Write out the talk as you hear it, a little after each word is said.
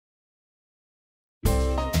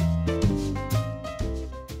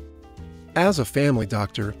As a family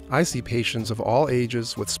doctor, I see patients of all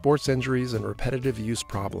ages with sports injuries and repetitive use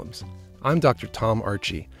problems. I'm Dr. Tom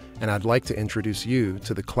Archie, and I'd like to introduce you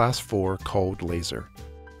to the Class 4 cold laser.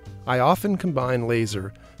 I often combine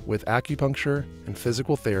laser with acupuncture and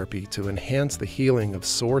physical therapy to enhance the healing of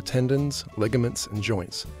sore tendons, ligaments, and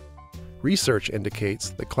joints. Research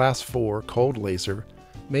indicates the Class 4 cold laser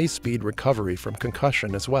may speed recovery from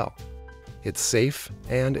concussion as well. It's safe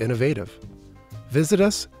and innovative. Visit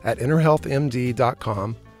us at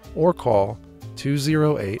innerhealthmd.com or call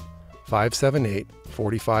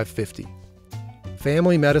 208-578-4550.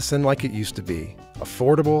 Family medicine like it used to be,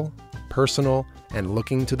 affordable, personal, and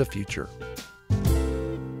looking to the future.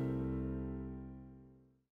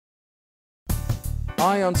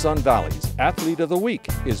 Eye on Sun Valley's Athlete of the Week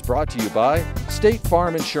is brought to you by State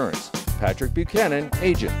Farm Insurance. Patrick Buchanan,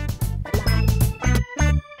 agent.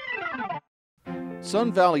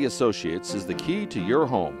 Sun Valley Associates is the key to your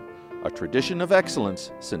home, a tradition of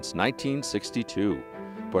excellence since 1962.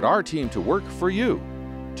 Put our team to work for you.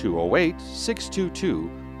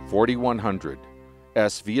 208-622-4100.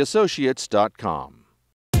 svassociates.com.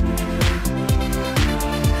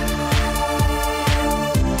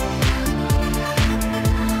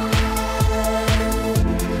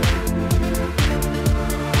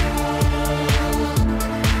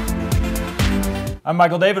 I'm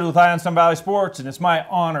Michael David with Eye on Sun Valley Sports, and it's my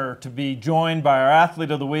honor to be joined by our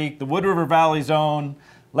Athlete of the Week, the Wood River Valley's own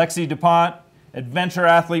Lexi duPont, adventure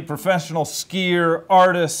athlete, professional skier,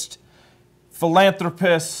 artist,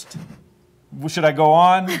 philanthropist. Should I go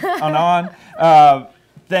on and on?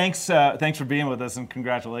 Thanks for being with us, and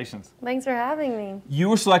congratulations. Thanks for having me. You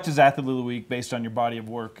were selected as Athlete of the Week based on your body of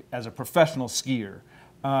work as a professional skier.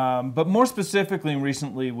 But more specifically and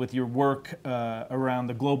recently with your work around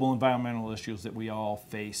the global environmental issues that we all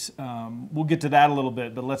face. We'll get to that a little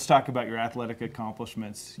bit, but let's talk about your athletic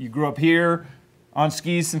accomplishments. You grew up here on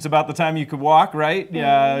skis since about the time you could walk, right?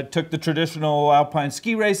 Mm-hmm. Took the traditional alpine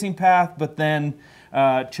ski racing path, but then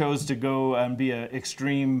chose to go and be an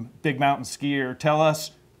extreme big mountain skier. Tell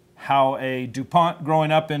us how a duPont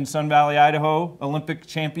growing up in Sun Valley, Idaho, Olympic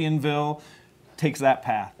championville, takes that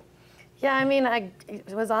path. Yeah, I mean, I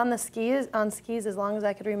was on skis as long as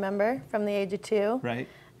I could remember, from the age of 2. Right.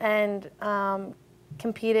 And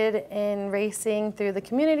competed in racing through the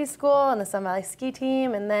community school and the Sun Valley ski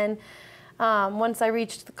team. And then once I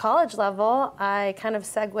reached the college level, I kind of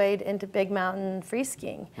segued into big mountain free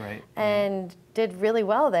skiing. Right. And did really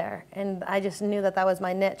well there. And I just knew that that was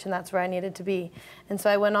my niche and that's where I needed to be. And so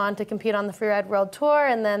I went on to compete on the Freeride World Tour,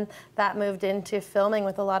 and then that moved into filming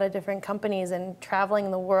with a lot of different companies and traveling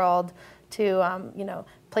the world to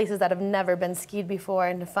places that have never been skied before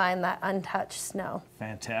and to find that untouched snow.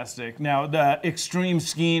 Fantastic. Now, the extreme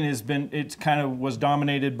skiing it kind of was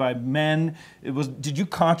dominated by men. Did you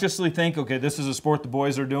consciously think, okay, this is a sport the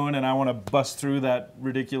boys are doing and I want to bust through that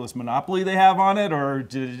ridiculous monopoly they have on it, or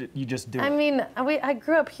did you just do it? I mean, I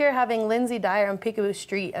grew up here having Lindsay Dyer and Peekaboo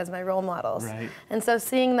Street as my role models. Right. And so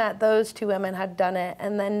seeing that those two women had done it,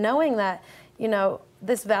 and then knowing that,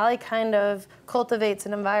 this valley kind of cultivates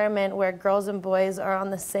an environment where girls and boys are on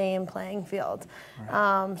the same playing field.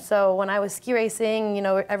 Right. So when I was ski racing,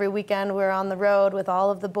 every weekend we were on the road with all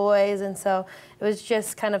of the boys, and so it was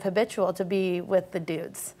just kind of habitual to be with the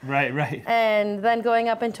dudes. Right, right. And then going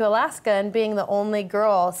up into Alaska and being the only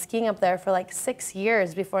girl skiing up there for like 6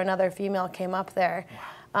 years before another female came up there.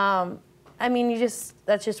 Wow. I mean,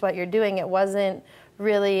 that's just what you're doing. It wasn't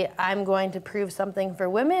really, I'm going to prove something for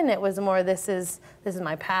women. It was more, this is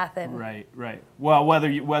my path. And right. Well, whether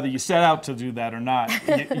you set out to do that or not,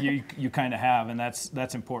 you kind of have, and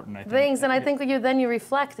that's important, I think. Thanks, and I think then you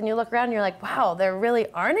reflect and you look around and you're like, wow, there really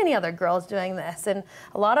aren't any other girls doing this, and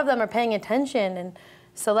a lot of them are paying attention, and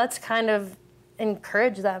so let's kind of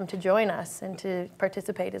encourage them to join us and to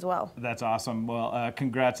participate as well. That's awesome. Well,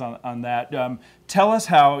 congrats on that. Tell us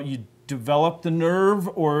how you develop the nerve,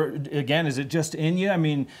 or again, is it just in you? I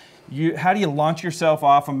mean, how do you launch yourself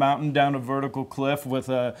off a mountain down a vertical cliff with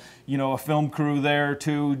a film crew there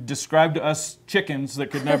to describe to us chickens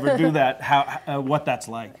that could never do that, what that's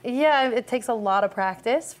like? Yeah, it takes a lot of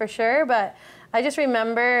practice for sure, but I just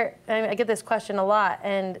remember, I get this question a lot,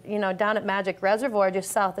 and down at Magic Reservoir,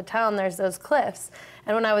 just south of town, there's those cliffs.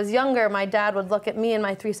 And when I was younger, my dad would look at me and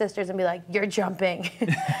my 3 sisters and be like, "You're jumping."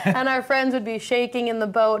 And our friends would be shaking in the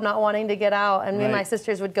boat, not wanting to get out. And me and my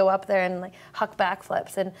sisters would go up there and like huck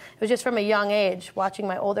backflips. And it was just from a young age, watching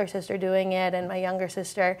my older sister doing it and my younger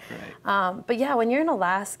sister. Right. But yeah, when you're in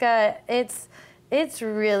Alaska, it's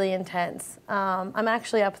really intense. I'm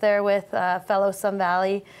actually up there with fellow Sun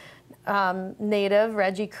Valley native,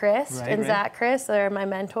 Reggie Christ and Zach Christ. They're my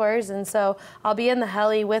mentors. And so I'll be in the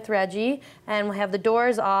heli with Reggie, and we have the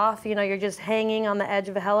doors off. You know, you're just hanging on the edge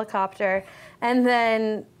of a helicopter. And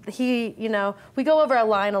then he, you know, we go over a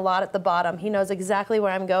line a lot at the bottom. He knows exactly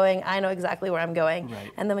where I'm going. I know exactly where I'm going.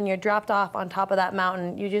 Right. And then when you're dropped off on top of that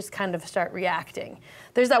mountain, you just kind of start reacting.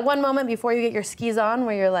 There's that one moment before you get your skis on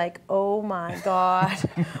where you're like, oh my God,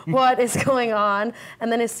 what is going on?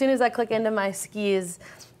 And then as soon as I click into my skis,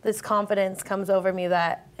 this confidence comes over me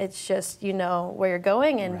that it's just, you know where you're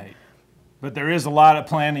going. And But there is a lot of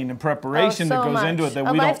planning and preparation that goes into it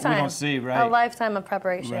that we don't see, right? A lifetime of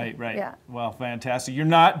preparation. Right. Yeah. Well, fantastic. You're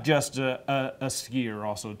not just a skier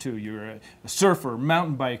also, too. You're a surfer,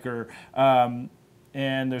 mountain biker,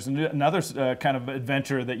 and there's another kind of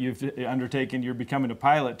adventure that you've undertaken. You're becoming a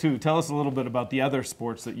pilot, too. Tell us a little bit about the other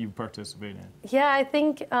sports that you participate in. Yeah, I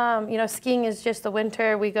think, you know, skiing is just the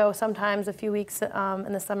winter. We go sometimes a few weeks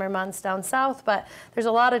in the summer months down south, but there's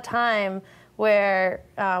a lot of time where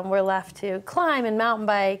we're left to climb and mountain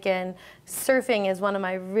bike, and surfing is one of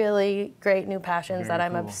my really great new passions that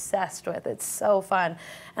I'm obsessed with. It's so fun.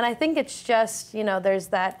 And I think it's just, you know, there's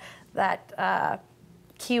that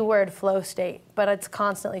keyword flow state, but it's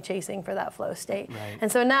constantly chasing for that flow state. Right.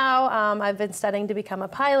 And so now I've been studying to become a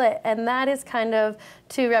pilot, and that is kind of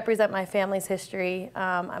to represent my family's history.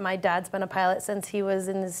 My dad's been a pilot since he was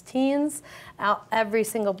in his teens. Every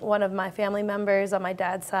single one of my family members on my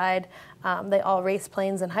dad's side, they all raced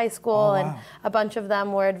planes in high school, and a bunch of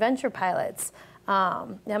them were adventure pilots.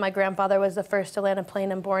 Yeah, my grandfather was the first to land a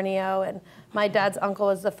plane in Borneo, and my dad's uncle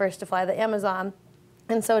was the first to fly the Amazon.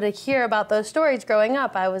 And so to hear about those stories growing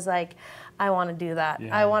up, I was like, I want to do that.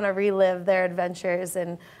 Yeah. I want to relive their adventures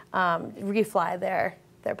and refly their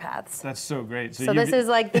paths. That's so great. So this is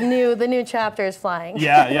like the new chapter is flying.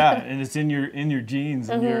 Yeah, and it's in your genes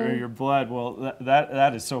and your blood. Well,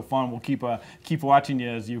 that is so fun. We'll keep watching you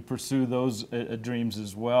as you pursue those dreams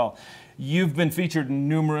as well. You've been featured in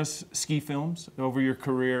numerous ski films over your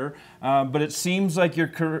career, but it seems like your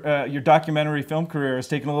documentary film career has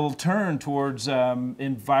taken a little turn towards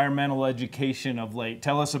environmental education of late.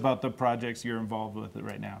 Tell us about the projects you're involved with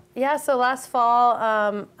right now. Yeah, so last fall,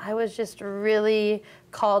 I was just really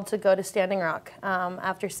called to go to Standing Rock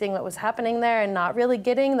after seeing what was happening there and not really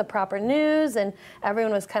getting the proper news, and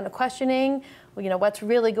everyone was kind of questioning, you know, what's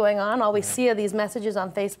really going on. All we see are these messages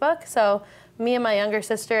on Facebook. So me and my younger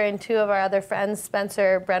sister and two of our other friends,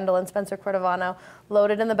 Spencer Brendel and Spencer Cordovano,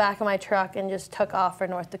 loaded in the back of my truck and just took off for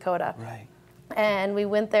North Dakota. Right. And we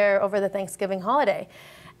went there over the Thanksgiving holiday.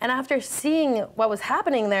 And after seeing what was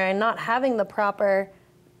happening there and not having the proper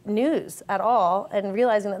news at all, and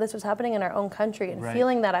realizing that this was happening in our own country, and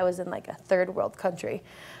feeling that I was in like a third world country,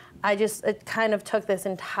 it kind of took this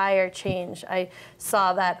entire change. I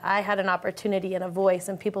saw that I had an opportunity and a voice,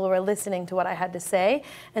 and people were listening to what I had to say.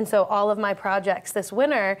 And so all of my projects this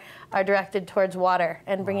winter are directed towards water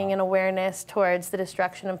and bringing an awareness towards the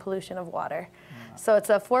destruction and pollution of water. So it's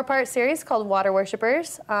a 4-part series called Water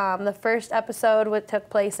Worshippers. The first episode took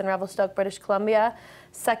place in Revelstoke, British Columbia.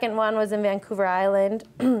 Second one was in Vancouver Island,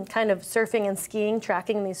 kind of surfing and skiing,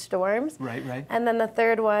 tracking these storms. Right. And then the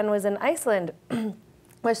third one was in Iceland,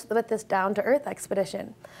 with this down-to-earth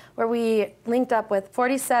expedition, where we linked up with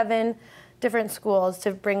 47 different schools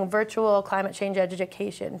to bring virtual climate change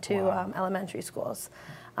education to elementary schools.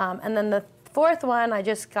 And then the fourth one, I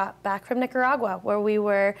just got back from Nicaragua, where we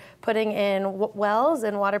were putting in wells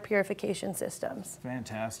and water purification systems.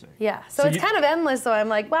 Fantastic. Yeah, so it's kind of endless, so I'm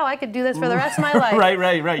like, wow, I could do this for the rest of my life.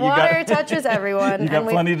 Right. Water touches everyone. You got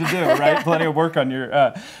plenty to do, right? Plenty of work on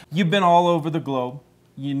your... You've been all over the globe.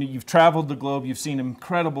 You've traveled the globe, you've seen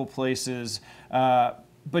incredible places,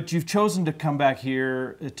 but you've chosen to come back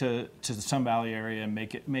here to the Sun Valley area and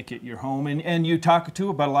make it your home. And you talk too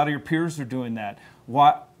about a lot of your peers are doing that.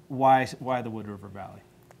 Why the Wood River Valley?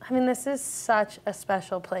 I mean, this is such a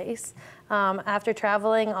special place. After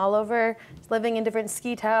traveling all over, living in different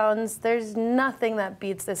ski towns, there's nothing that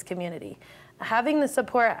beats this community. Having the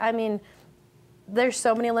support, I mean, there's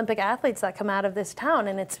so many Olympic athletes that come out of this town,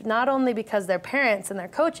 and it's not only because their parents and their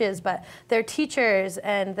coaches, but their teachers,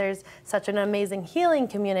 and there's such an amazing healing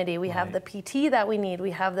community. We have the PT that we need,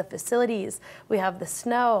 we have the facilities, we have the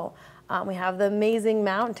snow, we have the amazing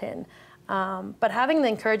mountain. But having the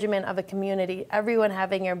encouragement of a community, everyone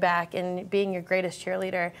having your back and being your greatest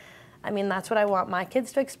cheerleader, I mean, that's what I want my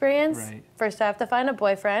kids to experience. Right. First, I have to find a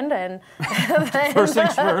boyfriend, and first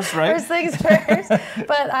things first, right? First things first.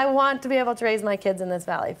 But I want to be able to raise my kids in this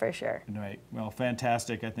valley for sure. Right. Well,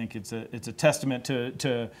 fantastic. I think it's a testament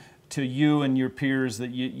to you and your peers that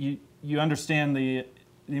you understand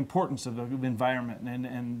the importance of the environment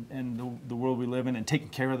and the world we live in, and taking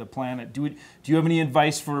care of the planet. Do you have any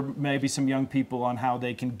advice for maybe some young people on how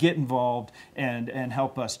they can get involved and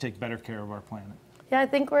help us take better care of our planet? Yeah, I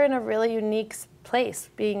think we're in a really unique place,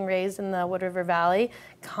 being raised in the Wood River Valley,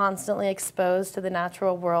 constantly exposed to the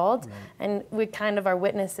natural world, right. And we kind of are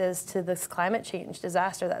witnesses to this climate change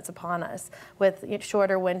disaster that's upon us, with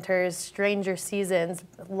shorter winters, stranger seasons,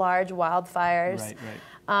 large wildfires. Right,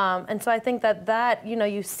 right. And so I think that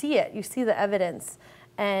you see it, you see the evidence,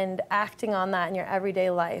 and acting on that in your everyday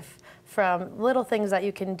life, from little things that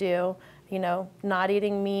you can do, not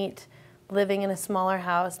eating meat, living in a smaller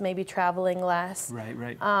house, maybe traveling less. Right,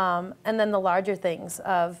 right. And then the larger things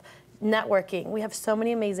of networking. We have so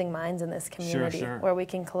many amazing minds in this community, sure. where we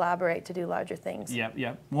can collaborate to do larger things. Yep,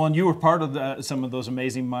 yep. Well, and you were part of some of those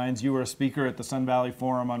amazing minds. You were a speaker at the Sun Valley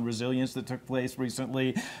Forum on Resilience that took place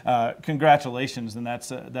recently. Congratulations, and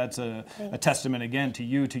that's a testament again to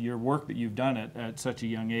you, to your work that you've done at such a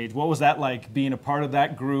young age. What was that like, being a part of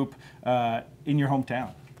that group in your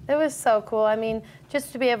hometown? It was so cool. I mean,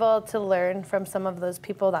 just to be able to learn from some of those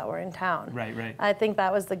people that were in town. Right, right. I think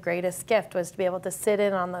that was the greatest gift, was to be able to sit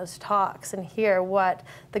in on those talks and hear what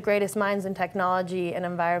the greatest minds in technology and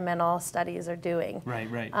environmental studies are doing. Right,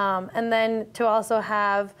 right. And then to also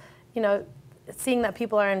have, seeing that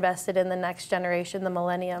people are invested in the next generation, the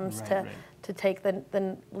millenniums, right. to take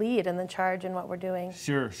the lead and the charge in what we're doing.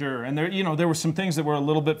 Sure, sure. And there were some things that were a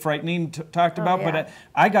little bit frightening talked about, yeah. but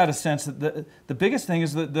I got a sense that the biggest thing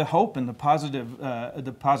is the hope and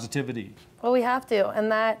the positivity. Well, we have to,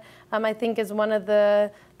 and that I think is one of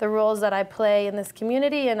the roles that I play in this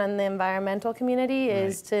community and in the environmental community,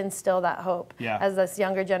 is to instill that hope as this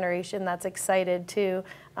younger generation that's excited to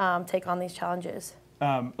take on these challenges.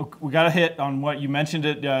 We got to hit on what you mentioned,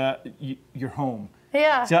 your home.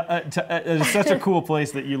 Yeah. It's such a cool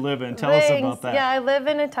place that you live in. Tell Thanks. us about that. Yeah, I live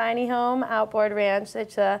in a tiny home, outboard ranch.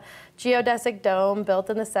 It's a geodesic dome built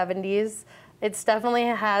in the 70s. It definitely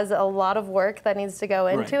has a lot of work that needs to go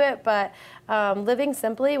into it, but living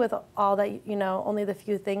simply with all that, only the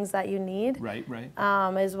few things that you need, right, right.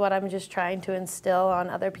 Is what I'm just trying to instill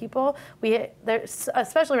on other people.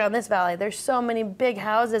 Especially around this valley, there's so many big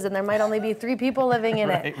houses, and there might only be 3 people living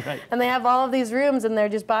in it. Right. And they have all of these rooms, and they're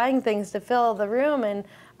just buying things to fill the room, and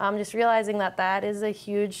just realizing that has a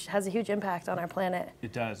huge impact on our planet.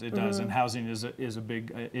 It does, it does, and housing is a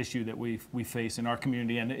big issue that we face in our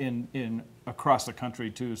community and in across the country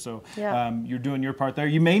too. So you're doing your part there.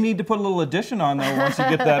 You may need to put a little addition on though once you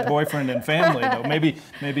get that boyfriend and family though.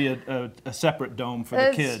 Maybe a separate dome for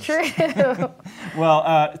the kids. That's true.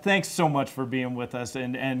 Well, thanks so much for being with us,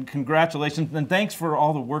 and congratulations, and thanks for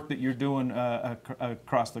all the work that you're doing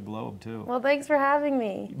across the globe too. Well, thanks for having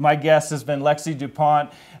me. My guest has been Lexi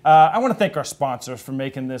duPont. I want to thank our sponsors for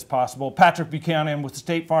making this possible. Patrick Buchanan with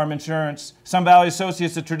State Farm Insurance, Sun Valley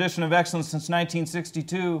Associates, a tradition of excellence since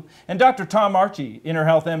 1962, and Dr. Tom Archie, Inner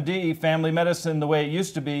Health MD, family medicine the way it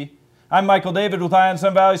used to be. I'm Michael David with Eye on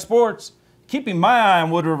Sun Valley Sports, keeping my eye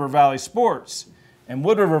on Wood River Valley sports and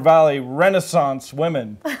Wood River Valley Renaissance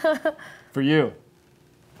women for you.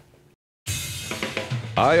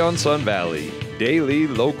 Eye on Sun Valley, daily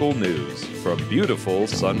local news from beautiful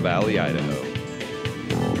Sun Valley, Idaho.